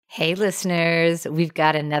Hey, listeners, we've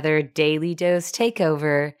got another Daily Dose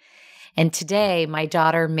takeover. And today, my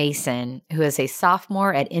daughter Mason, who is a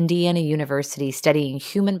sophomore at Indiana University studying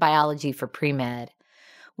human biology for pre med,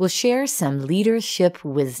 will share some leadership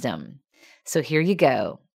wisdom. So here you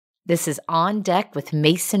go. This is On Deck with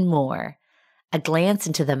Mason Moore, a glance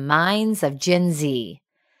into the minds of Gen Z,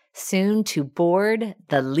 soon to board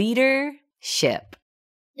the leadership.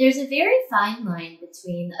 There's a very fine line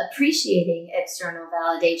between appreciating external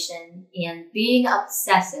validation and being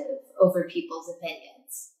obsessive over people's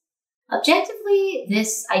opinions. Objectively,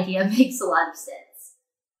 this idea makes a lot of sense.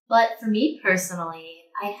 But for me personally,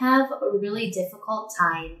 I have a really difficult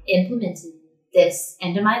time implementing this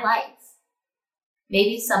into my life.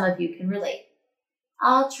 Maybe some of you can relate.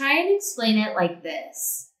 I'll try and explain it like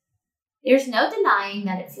this. There's no denying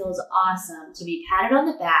that it feels awesome to be patted on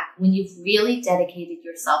the back when you've really dedicated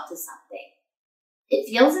yourself to something. It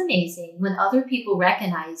feels amazing when other people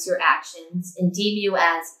recognize your actions and deem you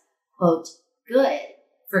as, quote, good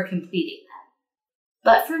for completing them.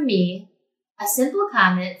 But for me, a simple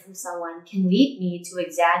comment from someone can lead me to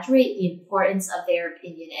exaggerate the importance of their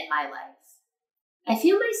opinion in my life. I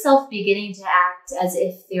feel myself beginning to act as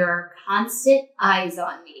if there are constant eyes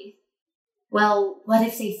on me. Well, what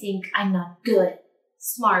if they think I'm not good,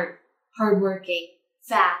 smart, hardworking,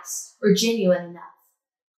 fast, or genuine enough?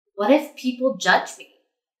 What if people judge me?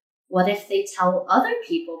 What if they tell other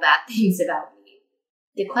people bad things about me?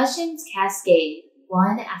 The questions cascade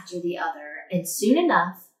one after the other, and soon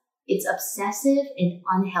enough, it's obsessive and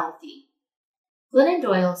unhealthy. Glennon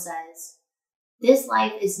Doyle says, "This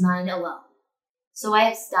life is mine alone, so I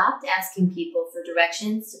have stopped asking people for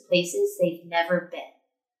directions to places they've never been."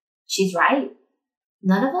 She's right.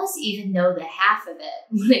 None of us even know the half of it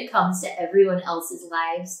when it comes to everyone else's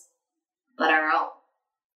lives but our own.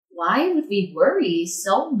 Why would we worry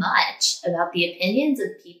so much about the opinions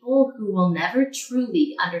of people who will never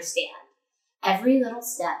truly understand every little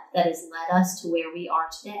step that has led us to where we are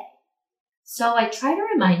today? So I try to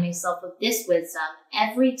remind myself of this wisdom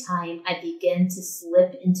every time I begin to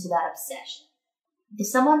slip into that obsession. If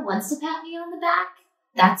someone wants to pat me on the back,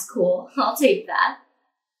 that's cool. I'll take that.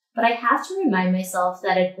 But I have to remind myself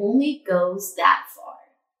that it only goes that far.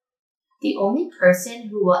 The only person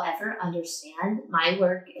who will ever understand my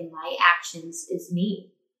work and my actions is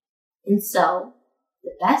me. And so,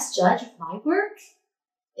 the best judge of my work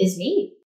is me.